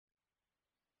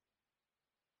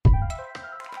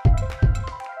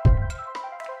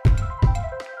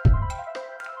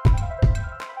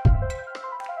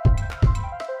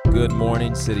Good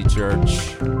morning, City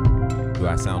Church. Do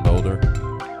I sound older?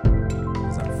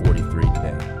 Because I'm 43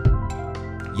 today.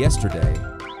 Yesterday,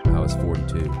 I was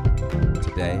 42.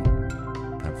 Today,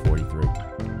 I'm 43.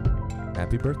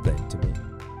 Happy birthday to me.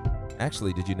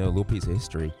 Actually, did you know a little piece of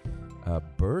history?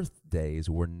 Birthdays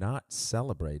were not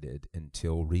celebrated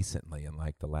until recently, in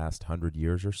like the last 100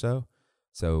 years or so.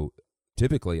 So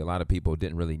typically, a lot of people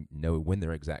didn't really know when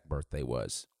their exact birthday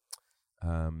was.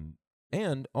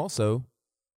 And also,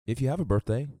 if you have a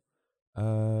birthday,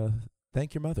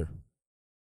 thank your mother,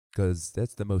 because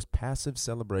that's the most passive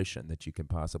celebration that you can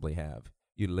possibly have.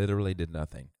 You literally did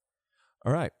nothing.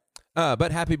 All right.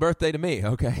 But happy birthday to me,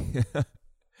 okay?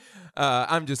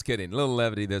 I'm just kidding. A little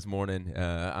levity this morning.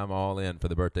 I'm all in for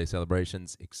the birthday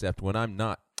celebrations, except when I'm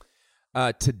not.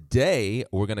 Today,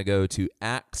 we're going to go to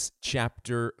Acts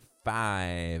chapter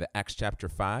 5. Acts chapter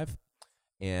 5,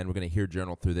 and we're going to hear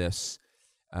journal through this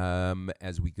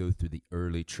as we go through the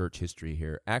early church history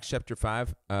here. Acts chapter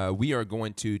 5, we are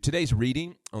going to, today's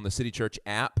reading on the City Church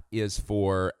app is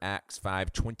for Acts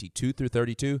 5:22 through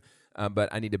 32, but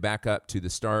I need to back up to the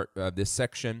start of this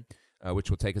section, which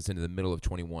will take us into the middle of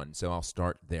 21, so I'll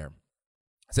start there.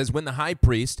 It says, when the high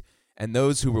priest and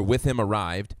those who were with him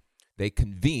arrived, they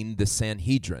convened the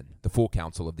Sanhedrin, the full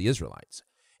council of the Israelites,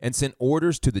 and sent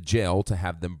orders to the jail to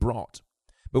have them brought.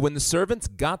 But when the servants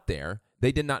got there,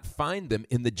 they did not find them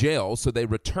in the jail, so they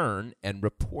returned and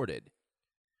reported.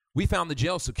 We found the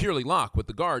jail securely locked with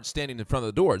the guards standing in front of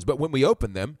the doors, but when we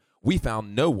opened them, we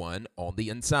found no one on the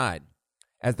inside.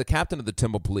 As the captain of the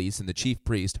temple police and the chief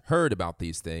priest heard about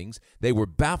these things, they were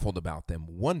baffled about them,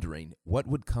 wondering what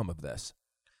would come of this.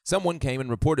 Someone came and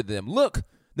reported to them, "Look,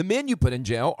 the men you put in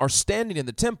jail are standing in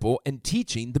the temple and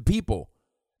teaching the people."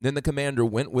 Then the commander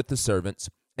went with the servants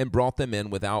and brought them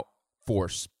in without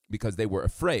force, because they were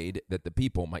afraid that the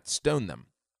people might stone them.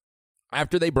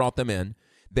 After they brought them in,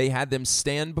 they had them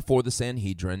stand before the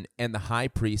Sanhedrin, and the high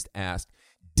priest asked,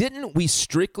 "Didn't we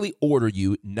strictly order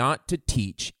you not to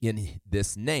teach in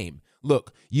this name?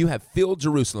 Look, you have filled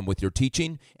Jerusalem with your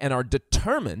teaching and are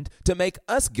determined to make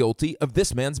us guilty of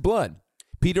this man's blood."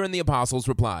 Peter and the apostles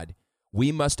replied,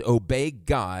 "We must obey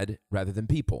God rather than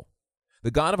people.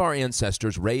 The God of our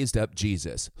ancestors raised up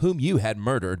Jesus, whom you had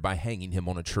murdered by hanging him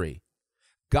on a tree.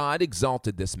 God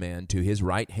exalted this man to his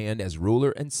right hand as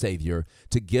ruler and savior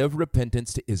to give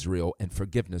repentance to Israel and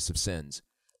forgiveness of sins.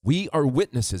 We are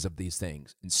witnesses of these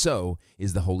things, and so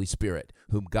is the Holy Spirit,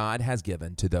 whom God has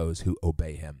given to those who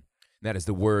obey him." And that is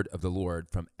the word of the Lord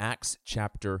from Acts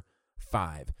chapter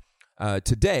 5.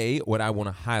 Today, what I want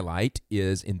to highlight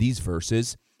is, in these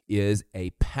verses, is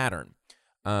a pattern.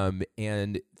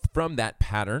 And from that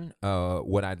pattern,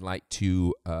 what I'd like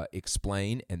to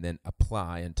explain and then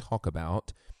apply and talk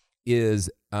about is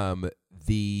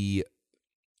the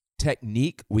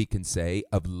technique, we can say,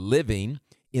 of living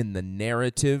in the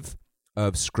narrative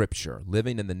of Scripture,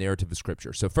 living in the narrative of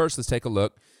Scripture. So first, let's take a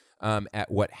look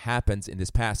at what happens in this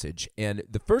passage. And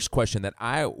the first question that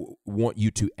I want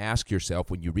you to ask yourself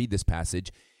when you read this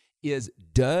passage is,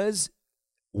 does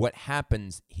what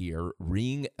happens here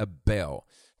ring a bell?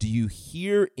 Do you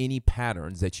hear any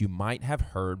patterns that you might have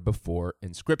heard before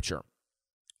in Scripture?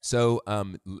 So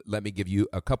let me give you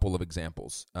a couple of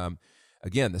examples.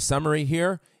 Again, the summary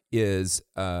here is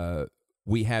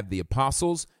we have the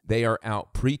apostles. They are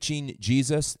out preaching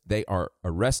Jesus. They are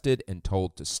arrested and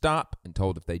told to stop, and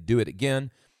told if they do it again,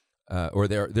 or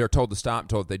they're told to stop,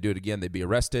 told if they do it again, they'd be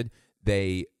arrested.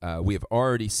 We have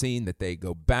already seen that they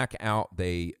go back out.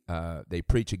 They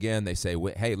preach again. They say,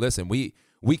 "Hey, listen, we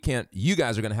can't. You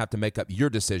guys are going to have to make up your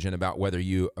decision about whether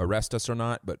you arrest us or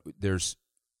not. But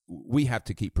we have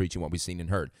to keep preaching what we've seen and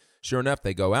heard." Sure enough,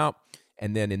 they go out,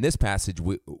 and then in this passage,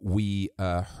 we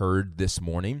heard this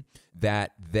morning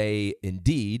that they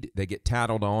get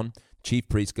tattled on. Chief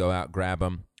priests go out, grab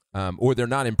them, or they're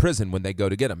not in prison when they go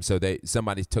to get them. So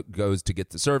somebody goes to get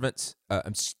the servants.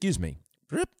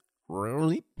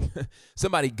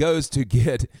 Somebody goes to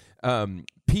get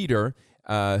Peter,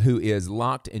 who is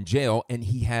locked in jail, and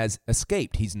he has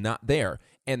escaped. He's not there.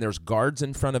 And there's guards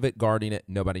in front of it guarding it.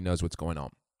 Nobody knows what's going on.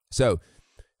 So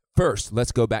first,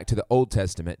 let's go back to the Old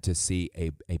Testament to see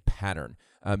a pattern.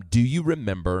 Do you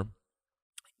remember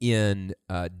in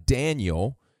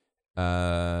Daniel,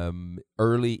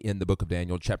 early in the book of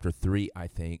Daniel, chapter 3, I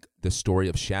think, the story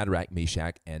of Shadrach,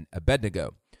 Meshach, and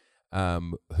Abednego?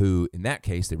 Who, in that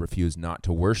case, they refuse not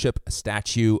to worship a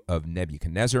statue of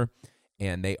Nebuchadnezzar,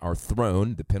 and they are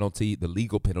thrown. The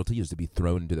legal penalty is to be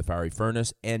thrown into the fiery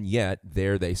furnace, and yet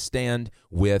there they stand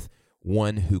with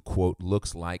one who, quote,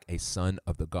 looks like a son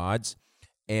of the gods,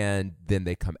 and then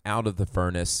they come out of the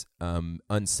furnace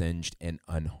unsinged and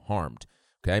unharmed,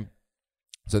 okay?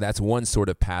 So that's one sort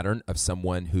of pattern of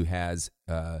someone who has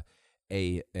a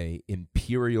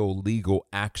imperial legal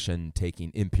action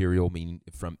taking, imperial meaning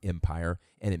from empire,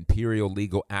 an imperial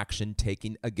legal action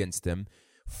taking against them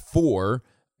for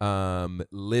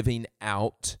living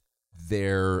out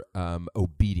their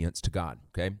obedience to God.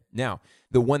 Okay. Now,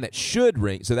 the one that should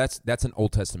ring, so that's an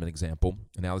Old Testament example.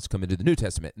 And now let's come into the New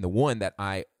Testament. And the one that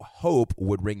I hope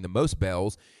would ring the most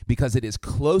bells, because it is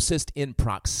closest in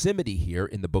proximity here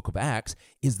in the book of Acts,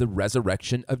 is the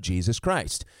resurrection of Jesus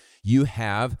Christ. You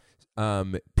have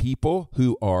people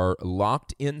who are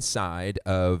locked inside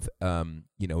of, in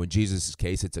Jesus'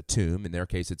 case, it's a tomb. In their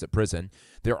case, it's a prison.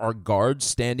 There are guards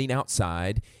standing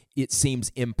outside. It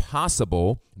seems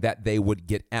impossible that they would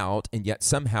get out, and yet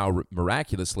somehow,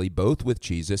 miraculously, both with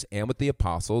Jesus and with the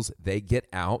apostles, they get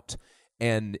out,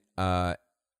 and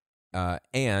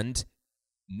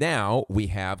now we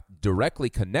have directly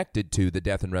connected to the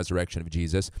death and resurrection of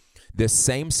Jesus, this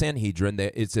same Sanhedrin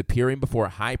that is appearing before a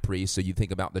high priest. So you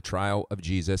think about the trial of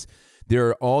Jesus. There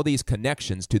are all these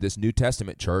connections to this New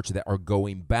Testament church that are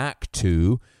going back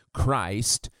to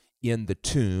Christ in the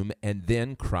tomb and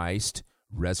then Christ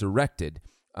resurrected.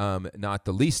 Not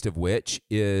the least of which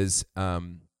is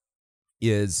the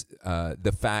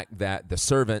fact that the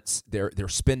servants, they're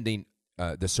spending,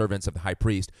 the servants of the high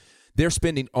priest, they're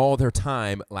spending all their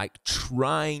time like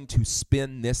trying to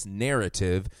spin this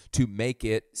narrative to make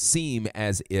it seem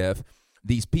as if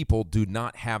these people do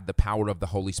not have the power of the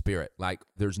Holy Spirit. Like,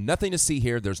 there's nothing to see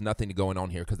here, there's nothing going on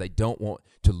here, because they don't want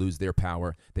to lose their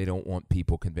power. They don't want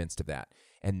people convinced of that.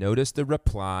 And notice the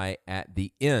reply at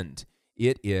the end.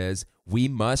 It is, we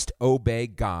must obey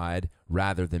God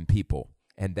rather than people.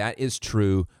 And that is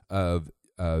true of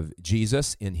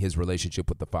Jesus in his relationship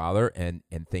with the Father and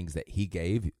things that he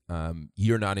gave.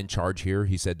 You're not in charge here,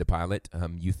 he said to Pilate.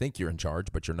 You think you're in charge,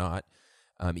 but you're not,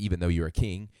 even though you're a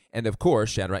king. And of course,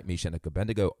 Shadrach, Meshach, and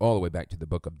Abednego, all the way back to the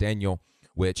book of Daniel,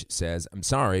 which says, I'm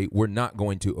sorry, we're not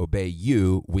going to obey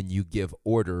you when you give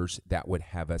orders that would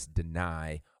have us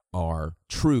deny our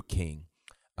true king,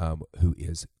 who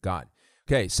is God.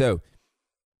 Okay, so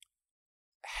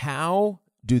how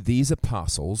do these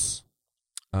apostles,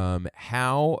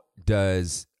 how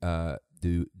does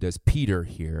Peter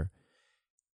here,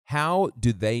 how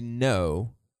do they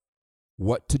know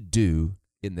what to do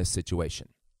in this situation,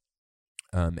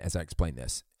 as I explain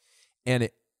this? And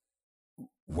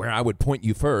where I would point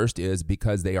you first is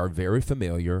because they are very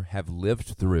familiar, have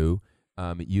lived through.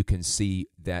 You can see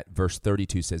that verse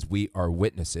 32 says, we are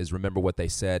witnesses. Remember what they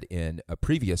said in a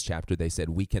previous chapter. They said,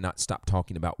 we cannot stop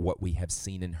talking about what we have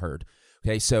seen and heard.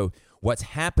 Okay, so what's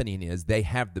happening is they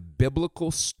have the biblical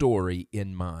story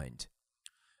in mind,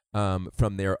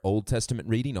 from their Old Testament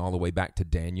reading all the way back to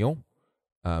Daniel.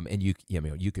 And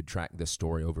you could track this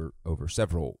story over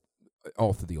several,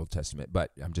 all through the Old Testament,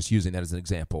 but I'm just using that as an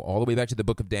example, all the way back to the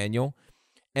book of Daniel.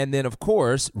 And then, of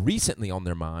course, recently on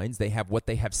their minds, they have what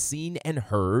they have seen and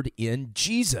heard in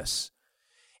Jesus.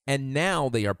 And now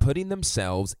they are putting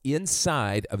themselves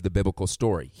inside of the biblical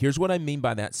story. Here's what I mean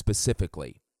by that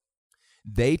specifically.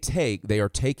 They are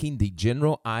taking the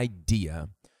general idea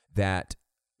that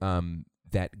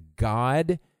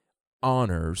God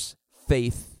honors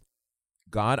faith.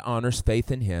 God honors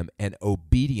faith in him and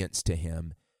obedience to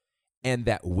him, and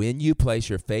that when you place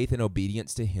your faith and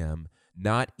obedience to him,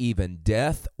 not even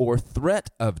death or threat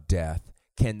of death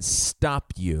can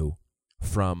stop you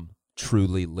from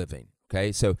truly living.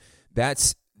 Okay, so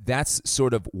that's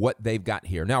sort of what they've got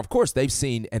here. Now, of course, they've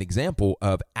seen an example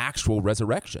of actual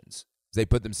resurrections. They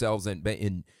put themselves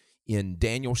in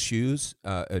Daniel's shoes,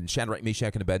 in Shadrach,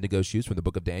 Meshach, and Abednego's shoes from the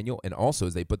book of Daniel, and also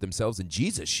as they put themselves in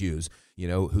Jesus' shoes,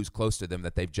 who's close to them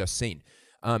that they've just seen.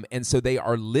 And so they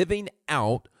are living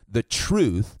out the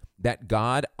truth that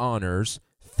God honors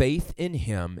faith in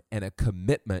him and a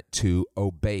commitment to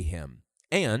obey him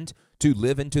and to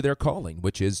live into their calling,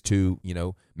 which is to,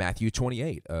 Matthew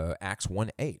 28, Acts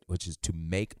 1:8, which is to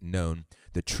make known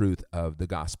the truth of the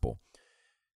gospel.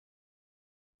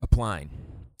 Applying.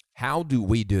 How do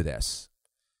we do this?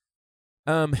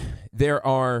 There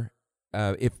are,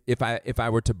 if I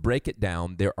were to break it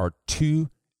down, there are two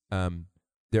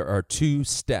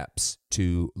steps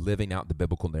to living out the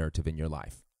biblical narrative in your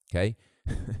life. Okay.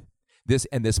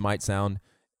 This might sound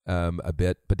a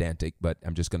bit pedantic, but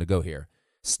I'm just going to go here.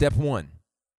 Step one,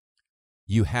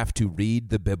 you have to read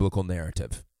the biblical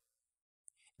narrative.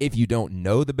 If you don't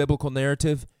know the biblical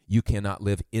narrative, you cannot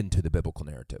live into the biblical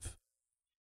narrative.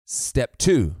 Step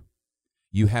two,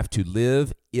 you have to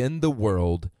live in the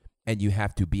world, and you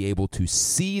have to be able to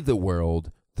see the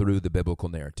world through the biblical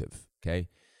narrative. Okay?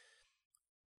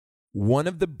 One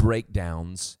of the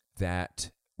breakdowns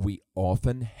that we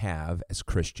often have, as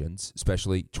Christians,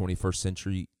 especially 21st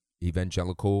century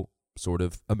evangelical sort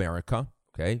of America,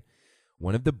 okay,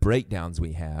 one of the breakdowns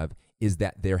we have is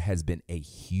that there has been a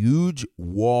huge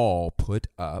wall put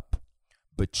up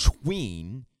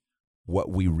between what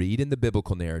we read in the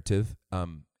biblical narrative,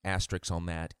 asterisks on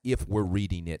that, if we're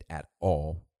reading it at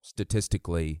all.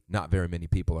 Statistically, not very many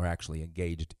people are actually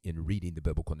engaged in reading the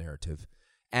biblical narrative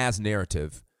as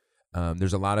narrative.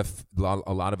 There's a lot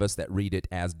of us that read it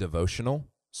as devotional.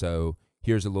 So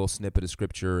here's a little snippet of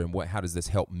scripture and how does this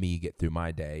help me get through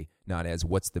my day, not as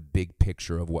what's the big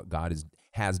picture of what God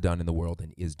has done in the world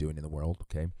and is doing in the world,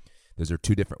 okay? Those are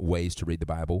two different ways to read the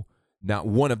Bible. Not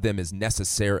one of them is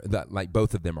necessary, like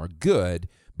both of them are good,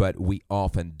 but we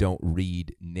often don't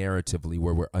read narratively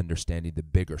where we're understanding the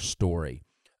bigger story.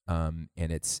 And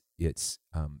it's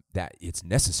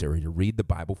necessary to read the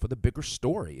Bible for the bigger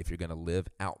story if you're going to live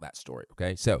out that story,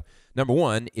 okay? So number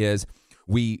one is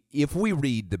if we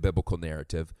read the biblical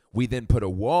narrative, we then put a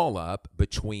wall up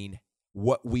between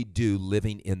what we do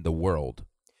living in the world.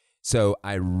 So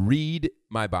I read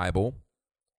my Bible,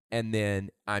 and then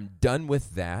I'm done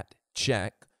with that.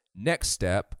 Check. Next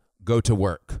step, go to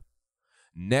work.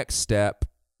 Next step,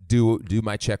 do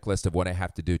my checklist of what I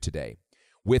have to do today,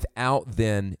 without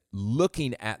then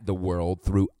looking at the world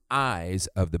through eyes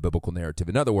of the biblical narrative.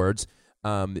 In other words,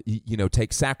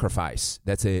 take sacrifice.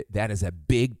 That is a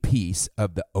big piece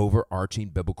of the overarching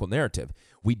biblical narrative.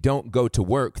 We don't go to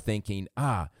work thinking,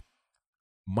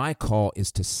 my call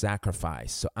is to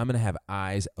sacrifice, so I'm going to have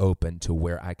eyes open to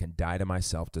where I can die to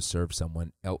myself to serve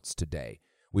someone else today.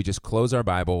 We just close our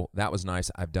Bible. That was nice.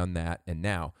 I've done that. And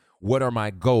now, what are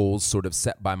my goals sort of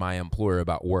set by my employer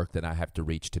about work that I have to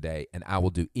reach today? And I will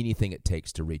do anything it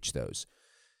takes to reach those.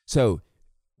 So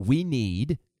we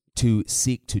need to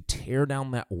seek to tear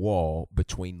down that wall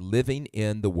between living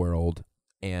in the world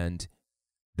and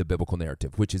the biblical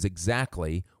narrative, which is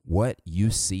exactly what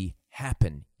you see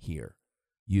happen here.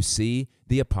 You see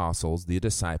the apostles, the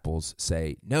disciples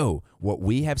say, no, what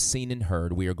we have seen and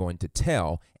heard, we are going to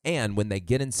tell. And when they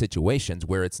get in situations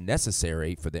where it's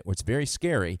necessary for them, where it's very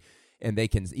scary, and they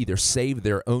can either save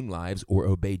their own lives or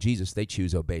obey Jesus, they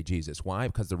choose obey Jesus. Why?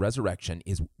 Because the resurrection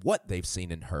is what they've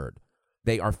seen and heard.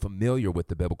 They are familiar with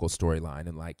the biblical storyline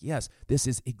and like, yes, this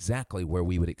is exactly where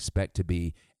we would expect to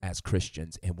be as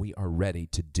Christians, and we are ready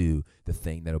to do the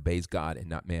thing that obeys God and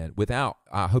not man without,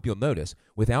 I hope you'll notice,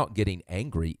 without getting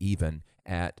angry even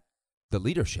at the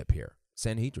leadership here,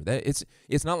 Sanhedrin.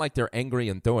 It's not like they're angry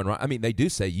and throwing, I mean, they do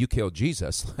say, you killed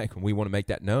Jesus, like we want to make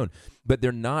that known, but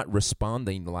they're not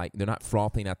responding like, they're not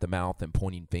frothing at the mouth and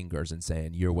pointing fingers and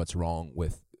saying, you're what's wrong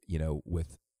with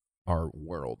our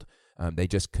world. They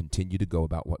just continue to go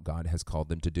about what God has called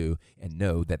them to do and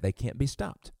know that they can't be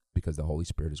stopped because the Holy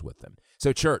Spirit is with them.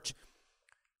 So church,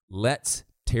 let's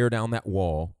tear down that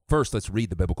wall. First, let's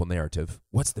read the biblical narrative.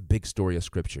 What's the big story of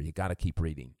Scripture? You got to keep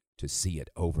reading to see it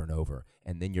over and over.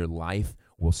 And then your life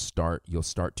will you'll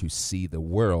start to see the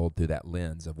world through that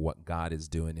lens of what God is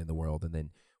doing in the world. And then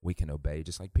we can obey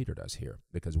just like Peter does here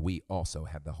because we also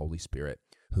have the Holy Spirit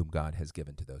whom God has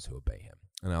given to those who obey him.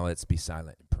 And now let's be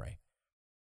silent and pray.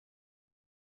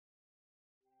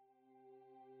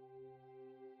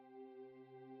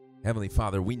 Heavenly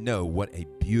Father, we know what a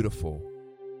beautiful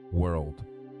world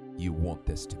you want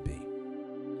this to be.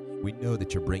 We know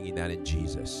that you're bringing that in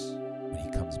Jesus when he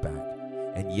comes back.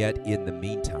 And yet, in the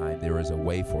meantime, there is a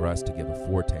way for us to give a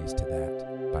foretaste to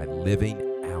that by living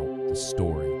out the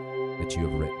story that you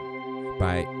have written.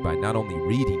 By not only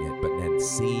reading it, but then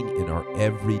seeing in our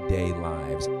everyday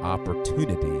lives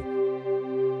opportunity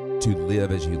to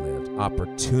live as you lived,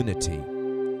 opportunity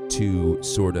to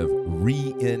sort of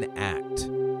reenact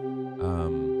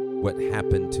what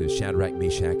happened to Shadrach,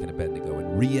 Meshach, and Abednego,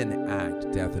 and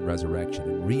reenact death and resurrection,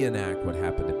 and reenact what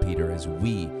happened to Peter as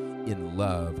we, in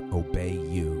love, obey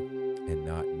you and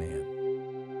not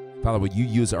man. Father, will you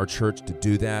use our church to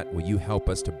do that? Will you help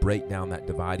us to break down that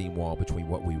dividing wall between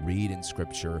what we read in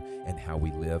Scripture and how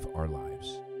we live our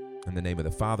lives? In the name of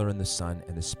the Father, and the Son,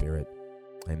 and the Spirit,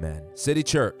 amen. City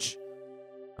Church,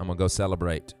 I'm going to go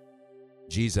celebrate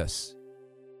Jesus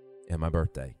and my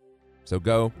birthday. So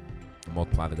go and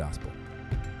multiply the gospel.